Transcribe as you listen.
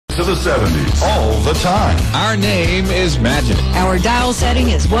To the 70s, all the time. Our name is Magic. Our dial setting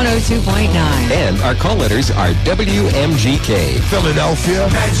is 102.9. And our call letters are WMGK. Philadelphia,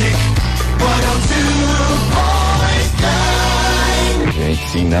 Magic 102.9. You ain't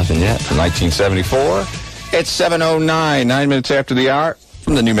seen nothing yet from 1974. It's 7:09, 9 minutes after the hour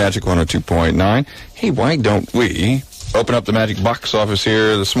from the new Magic 102.9. Hey, why don't we open up the Magic box office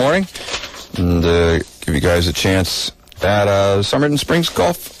here this morning and give you guys a chance at Somerton Springs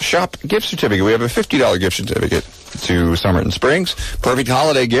Golf Shop gift certificate. We have a $50 gift certificate to Somerton Springs. Perfect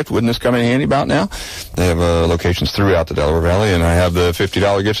holiday gift. Wouldn't this come in handy about now? They have locations throughout the Delaware Valley, and I have the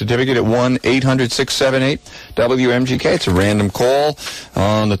 $50 gift certificate at 1-800-678-WMGK. It's a random call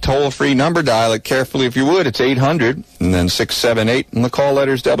on the toll-free number. Dial it carefully if you would. It's 800 and then 678, and the call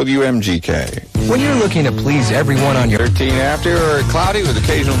letter's WMGK. When you're looking to please everyone on your 13 after, or cloudy with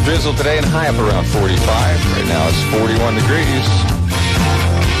occasional drizzle today and high up around 45. Right now it's 41 degrees.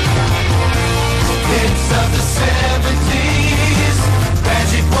 Hits of the 70s,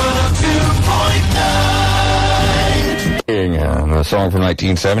 Magic 102.9. And a song from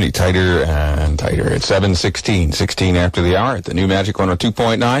 1970, Tighter and Tighter. It's 7:16, 16 after the hour at the new Magic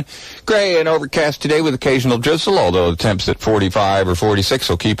 102.9. Gray and overcast today with occasional drizzle, although the temps at 45 or 46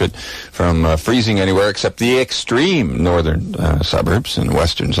 will keep it from freezing anywhere except the extreme northern suburbs and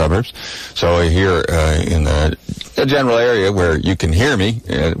western suburbs. So here in the general area where you can hear me,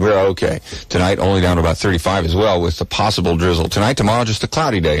 we're okay. Tonight only down to about 35 as well with the possible drizzle. Tonight, tomorrow, just a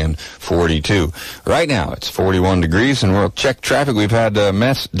cloudy day and 42. Right now, it's 41 degrees, and we'll check traffic. We've had a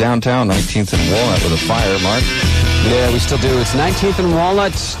mess downtown, 19th and Walnut with a fire, Mark. Yeah, we still do. It's 19th and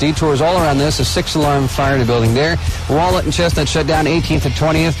Walnut. Detours all around this. A 6-alarm fire in a building there. Walnut and Chestnut shut down 18th and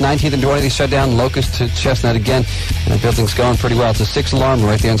 20th. 19th and 20th shut down. Locust to Chestnut again. And the building's going pretty well. It's a 6-alarm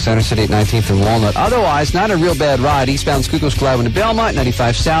right there in Center City at 19th and Walnut. Otherwise, not a real bad ride. Eastbound Schuylkill Drive into Belmont,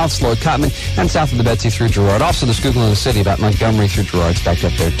 95 South, Sloyd Cotman, and south of the Betsy through Girard. Also the Schuylkill in the city, about Montgomery through Girard's backed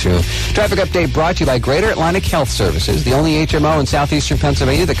up there too. Traffic update brought to you by Greater Atlantic Health Services, the only HMO in southeastern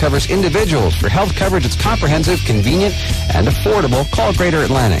Pennsylvania that covers individuals. For health coverage, it's comprehensive, convenient, and affordable. Call Greater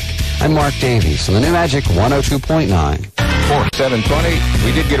Atlantic. I'm Mark Davies on the new Magic 102.9. 720.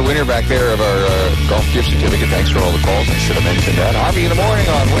 We did get a winner back there of our golf gift certificate. Thanks for all the calls. I should have mentioned that. Harvey in the morning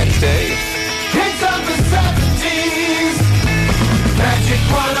on Wednesday. Hits of the 70s, Magic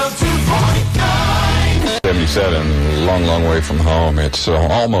 102.9. 77, long way from home. It's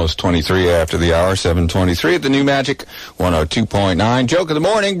almost 23 after the hour, 7:23 at the new Magic 102.9. Joke of the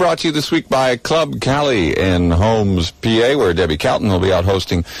morning brought to you this week by Club Cali in Holmes, PA, where Debbie Calton will be out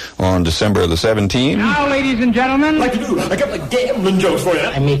hosting on December the 17th. Now, ladies and gentlemen, Like you do. I got my gambling jokes for you.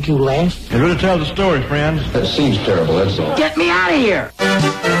 I make you laugh. You're going to tell the story, friends. That seems terrible, that's all. Get me out of here.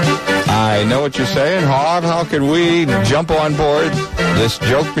 I know what you're saying, Harv. How can we jump on board this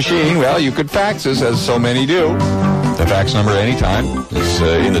joke machine? Well, you could fax us, as so many do. The fax number anytime is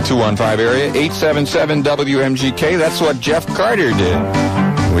in the 215 area, 877-WMGK. That's what Jeff Carter did.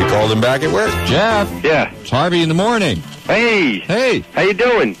 We called him back at work. Jeff. Yeah. It's Harvey in the morning. Hey. Hey. How you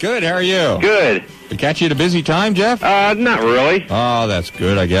doing? Good. How are you? Good. Did I catch you at a busy time, Jeff? Not really. Oh, that's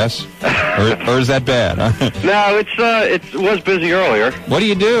good, I guess. or is that bad? No, it was busy earlier. What do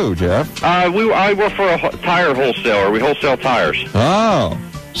you do, Jeff? I work for a tire wholesaler. We wholesale tires. Oh.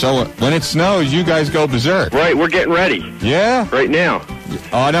 So when it snows, you guys go berserk. Right, we're getting ready. Yeah? Right now.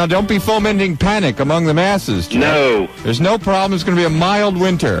 Oh, now don't be fomenting panic among the masses, Jeff. No. There's no problem. It's going to be a mild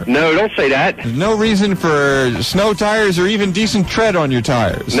winter. No, don't say that. There's no reason for snow tires or even decent tread on your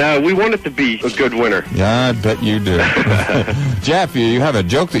tires. No, we want it to be a good winter. Yeah, I bet you do. Jeff, you have a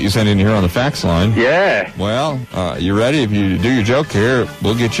joke that you sent in here on the fax line. Yeah. Well, you ready? If you do your joke here,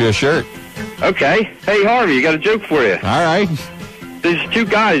 we'll get you a shirt. Okay. Hey, Harvey, you got a joke for you. All right. These two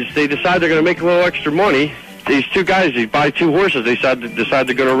guys, they decide they're going to make a little extra money. These two guys, they buy 2 horses. They decide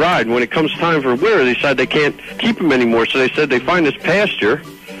they're going to ride. And when it comes time for winter, they decide they can't keep them anymore. So they said they find this pasture,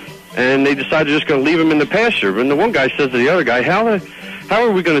 and they decide they're just going to leave them in the pasture. And the one guy says to the other guy, how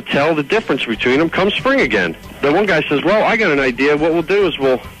are we going to tell the difference between them come spring again? The one guy says, well, I got an idea. What we'll do is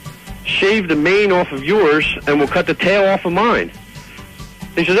we'll shave the mane off of yours, and we'll cut the tail off of mine.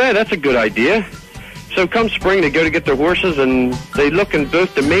 He says, hey, that's a good idea. So come spring, they go to get their horses, and they look, and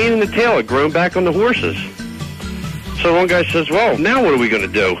both the mane and the tail are grown back on the horses. So one guy says, well, now what are we going to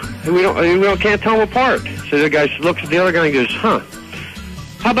do? We can't tell them apart. So the guy looks at the other guy and goes, huh,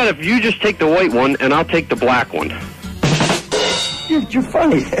 how about if you just take the white one, and I'll take the black one? You're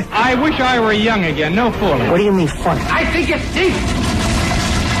funny. I wish I were young again. No fooling. What do you mean funny? I think it's deep.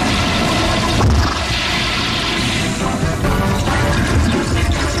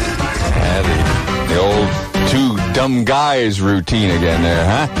 The old dumb guys routine again there,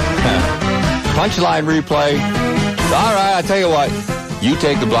 huh? Punchline replay. All right, I tell you what. You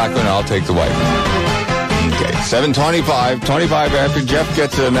take the black one, I'll take the white one. Okay, 7:25. 25 after Jeff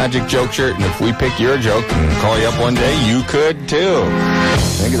gets a magic joke shirt, and if we pick your joke and call you up one day, you could too.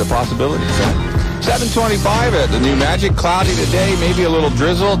 Think of the possibilities, huh? 7:25 at the new Magic. Cloudy today, maybe a little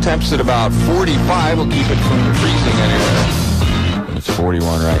drizzle. Temps at about 45. We'll keep it from the freezing anyway. It's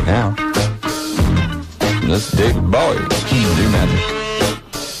 41 right now. And this is David Bowie. New Magic.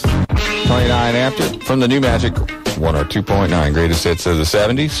 29 after from the new Magic. 102.9 greatest hits of the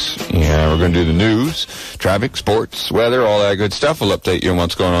 70s. Yeah, we're going to do the news, traffic, sports, weather, all that good stuff. We'll update you on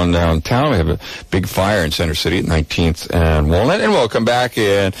what's going on downtown. We have a big fire in Center City at 19th and Walnut. And we'll come back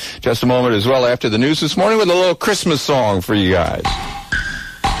in just a moment as well after the news this morning with a little Christmas song for you guys.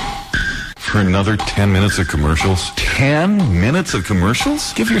 For another 10 minutes of commercials? 10 minutes of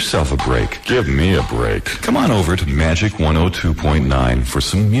commercials? Give yourself a break. Give me a break. Come on over to Magic 102.9 for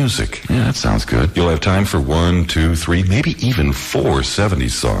some music. Yeah, that sounds good. You'll have time for 1, 2, 3, maybe even 4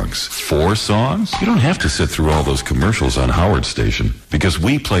 70s songs. 4 songs? You don't have to sit through all those commercials on Howard Station, because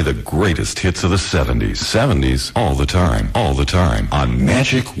we play the greatest hits of the 70s. 70s all the time. All the time. On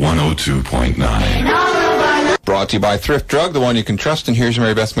Magic 102.9. Brought to you by Thrift Drug, the one you can trust. And here's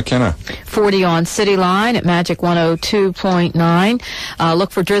Mary Beth McKenna. 40 on City Line at Magic 102.9. Look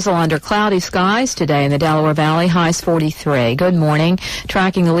for drizzle under cloudy skies today in the Delaware Valley. Highs 43. Good morning.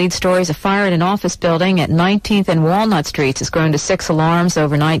 Tracking the lead stories, a fire in an office building at 19th and Walnut Streets has grown to 6 alarms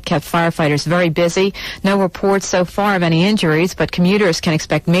overnight, kept firefighters very busy. No reports so far of any injuries, but commuters can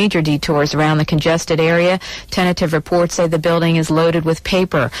expect major detours around the congested area. Tentative reports say the building is loaded with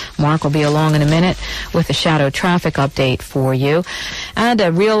paper. Mark will be along in a minute with a shadow traffic update for you. And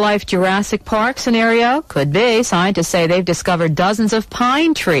a real-life Jurassic Park scenario? Could be. Scientists say they've discovered dozens of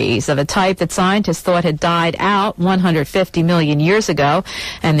pine trees of a type that scientists thought had died out 150 million years ago,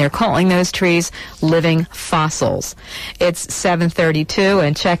 and they're calling those trees living fossils. It's 7:32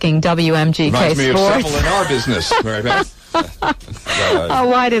 and checking WMGK Reminds me of Sports. several in our business, Mary Beth. Oh,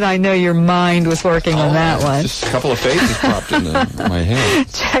 why did I know your mind was working on that one? Just a couple of faces popped in my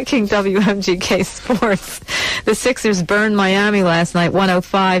head. Checking WMGK Sports. The Sixers burned Miami last night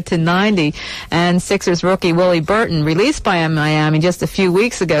 105-90, and Sixers rookie Willie Burton, released by Miami just a few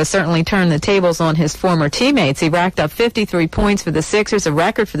weeks ago, certainly turned the tables on his former teammates. He racked up 53 points for the Sixers, a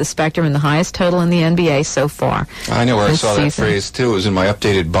record for the Spectrum and the highest total in the NBA so far. I know where I saw that season. phrase, too. It was in my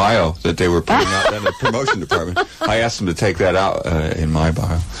updated bio that they were putting out in the promotion department. I asked them to take that out in my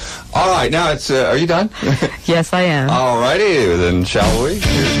bio. All right, now it's, are you done? Yes, I am. All righty, then shall we?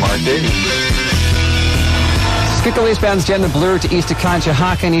 Here's Mark Davies. Schuylkill eastbound's Jen the Blue to east of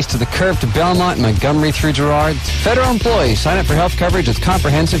Conshohocken, east of the Curve to Belmont, Montgomery through Girard. Federal employees sign up for health coverage. It's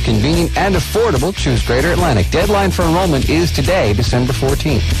comprehensive, convenient, and affordable. Choose Greater Atlantic. Deadline for enrollment is today, December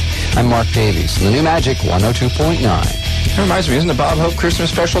 14th. I'm Mark Davies, the new Magic 102.9. That reminds me, isn't the Bob Hope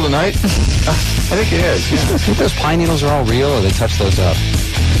Christmas special tonight? I think it is, yeah. I think those pine needles are all real, or they touch those up?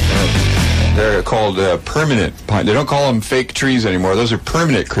 They're called permanent pine. They don't call them fake trees anymore. Those are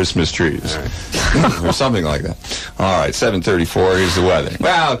permanent Christmas trees. Or something like that. All right, 7:34. Here's the weather.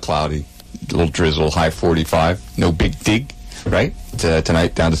 Well, cloudy. A little drizzle, high 45. No big dig, right?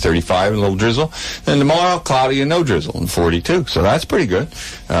 Tonight down to 35 and a little drizzle. Then tomorrow, cloudy and no drizzle and 42. So that's pretty good.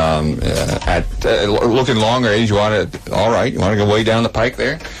 Looking long range, you want to, all right, you want to go way down the pike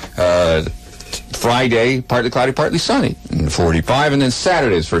there. Friday, partly cloudy, partly sunny, and 45. And then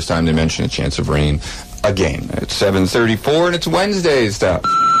Saturday is the first time they mention a chance of rain again. It's 7:34, and it's Wednesday stuff.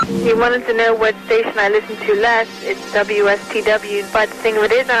 You wanted to know what station I listen to less. It's WSTW. But the thing of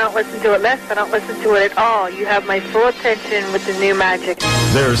it is, I don't listen to it less. I don't listen to it at all. You have my full attention with the new Magic.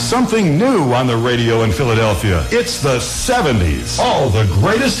 There's something new on the radio in Philadelphia. It's the 70s. All the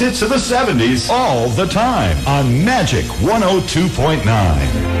greatest hits of the 70s all the time on Magic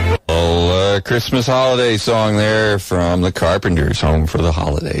 102.9. Christmas holiday song there from the Carpenters, Home for the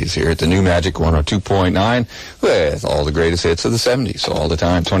Holidays, here at the new Magic 102.9 with all the greatest hits of the 70s all the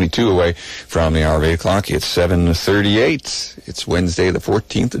time. 22 away from the hour of 8 o'clock. It's 7:38. It's Wednesday, the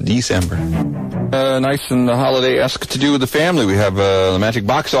 14th of December. Nice and holiday-esque to do with the family. We have the Magic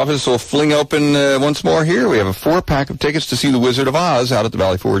Box Office will fling open once more here. We have a 4-pack of tickets to see The Wizard of Oz out at the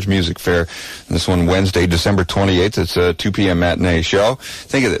Valley Forge Music Fair. And this one Wednesday, December 28th. It's a 2 p.m. matinee show.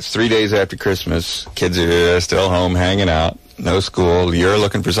 Think of this, 3 days after Christmas, kids are still home hanging out. No school, you're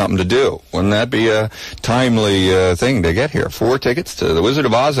looking for something to do. Wouldn't that be a timely thing to get here? 4 tickets to The Wizard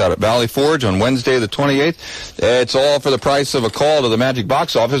of Oz out at Valley Forge on Wednesday the 28th. It's all for the price of a call to the Magic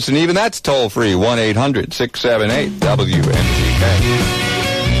Box Office, and even that's toll-free,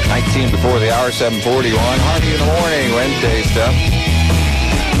 1-800-678-WMGK. 19 before the hour, 7:41. Harvey in the morning, Wednesday stuff.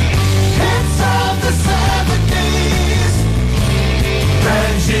 Hits of the 70s.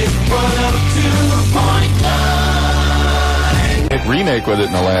 Magic 102.9. Hit remake with it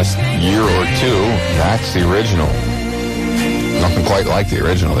in the last year or two. That's the original. Nothing quite like the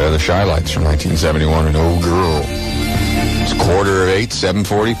original. They're the Shy Lights from 1971 and Oh Girl. It's 7:45,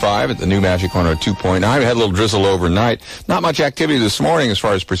 7:45 at the new Magic 102.9. We had a little drizzle overnight. Not much activity this morning as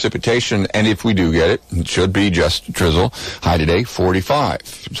far as precipitation, and if we do get it, it should be just drizzle. High today, 45.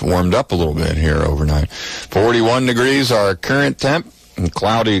 It's warmed up a little bit here overnight. 41 degrees, our current temp. And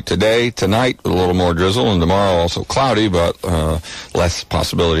cloudy today, tonight, with a little more drizzle, and tomorrow also cloudy, but less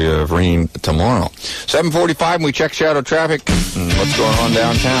possibility of rain tomorrow. 7:45, and we check shadow traffic. What's going on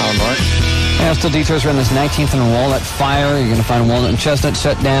downtown, Mark? Yeah, still detours around this 19th and Walnut fire. You're going to find Walnut and Chestnut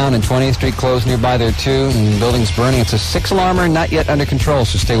shut down and 20th Street closed nearby there, too. And buildings burning. It's a 6-alarmer, not yet under control,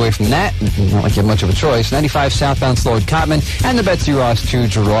 so stay away from that. Not like you have much of a choice. 95 southbound slow at Cotman and the Betsy Ross to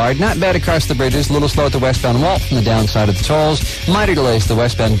Girard. Not bad across the bridges. A little slow at the westbound Walt from the downside of the tolls. Minor delays to the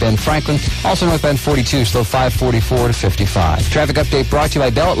westbound Ben Franklin. Also northbound 42, slow 544 to 55. Traffic update brought to you by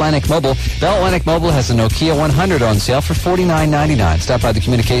Bell Atlantic Mobile. Bell Atlantic Mobile has a Nokia 100 on sale for $49.99. Stop by the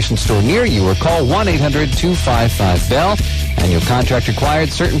communications store near you or call 1-800-255-BELL. Annual contract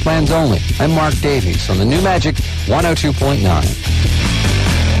required, certain plans only. I'm Mark Davies on the new Magic 102.9.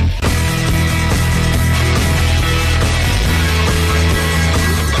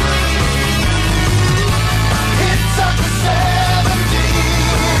 Hits of the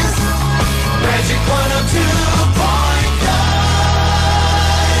 70s. Magic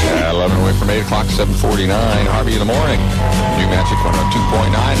 102.9. 11 away from 8 o'clock, 7:49. Harvey in the morning. New Magic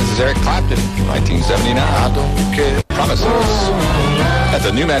 102.9. This is Eric Clapton, 1979. I don't care. Promises. At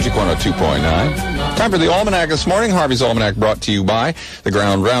the new Magic 102.9. Time for the Almanac this morning. Harvey's Almanac brought to you by the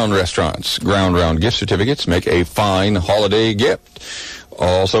Ground Round Restaurants. Ground Round gift certificates make a fine holiday gift.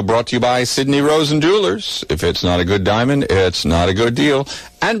 Also brought to you by Sidney Rosen Jewelers. If it's not a good diamond, it's not a good deal.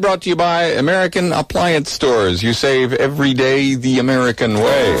 And brought to you by American Appliance Stores. You save every day the American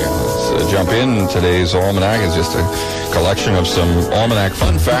way. Let's jump in. Today's Almanac is just a collection of some Almanac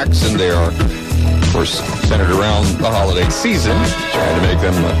fun facts, and they are, of course, centered around the holiday season, trying to make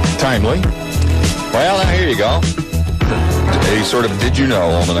them timely. Well, now here you go. A sort of did you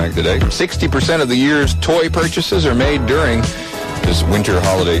know Almanac today. 60% of the year's toy purchases are made during this winter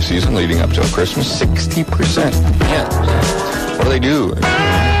holiday season leading up to Christmas. 60%. Yeah. What do they do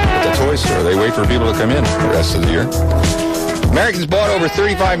at the toy store? They wait for people to come in the rest of the year. Americans bought over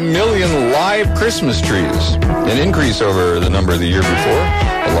 35 million live Christmas trees, an increase over the number of the year before,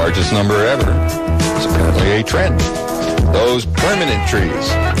 the largest number ever. It's apparently a trend. Those permanent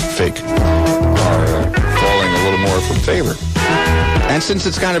trees, fake, are falling a little more from favor. And since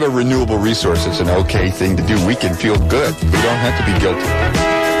it's kind of a renewable resource, it's an okay thing to do. We can feel good. We don't have to be guilty.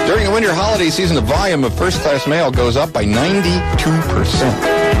 During the winter holiday season, the volume of first-class mail goes up by 92%.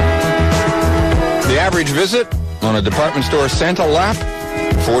 The average visit on a department store Santa lap,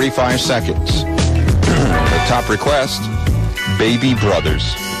 45 seconds. The top request, baby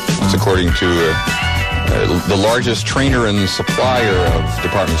brothers. That's according to the largest trainer and supplier of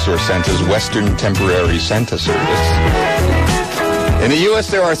department store Santa's Western Temporary Santa Service. In the U.S.,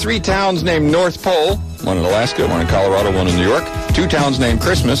 there are 3 towns named North Pole, one in Alaska, one in Colorado, one in New York, 2 towns named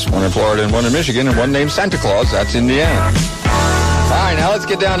Christmas, one in Florida and one in Michigan, and one named Santa Claus, that's Indiana. All right, now let's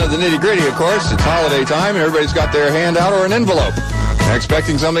get down to the nitty-gritty, of course. It's holiday time, and everybody's got their handout or an envelope. They're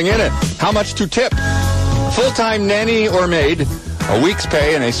expecting something in it. How much to tip? Full-time nanny or maid, a week's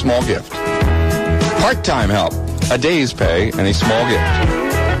pay and a small gift. Part-time help, a day's pay and a small gift.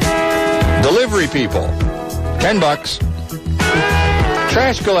 Delivery people, $10.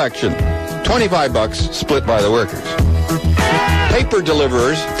 Trash collection, $25 split by the workers. Paper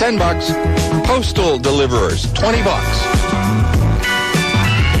deliverers, $10. Postal deliverers, $20.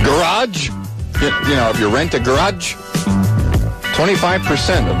 Garage, you know, if you rent a garage,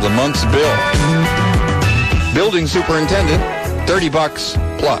 25% of the month's bill. Building superintendent, $30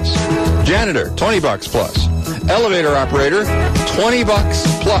 plus. Janitor, $20 plus. Elevator operator, $20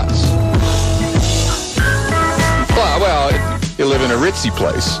 plus. Well, if you live in a ritzy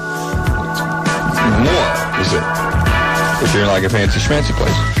place, more is it? If you're in like a fancy schmancy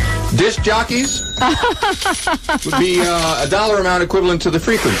place. Disc jockeys would be a dollar amount equivalent to the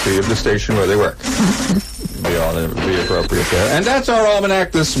frequency of the station where they work. Be appropriate there. And that's our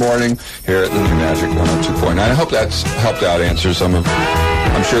almanac this morning here at the New Magic 102.9. I hope that's helped out answer some of,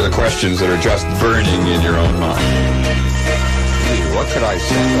 I'm sure, the questions that are just burning in your own mind. What could I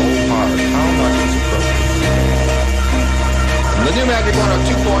say? Oh, Mark, how much is appropriate? The new Magic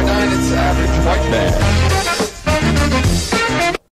 102.9, it's Average White Band.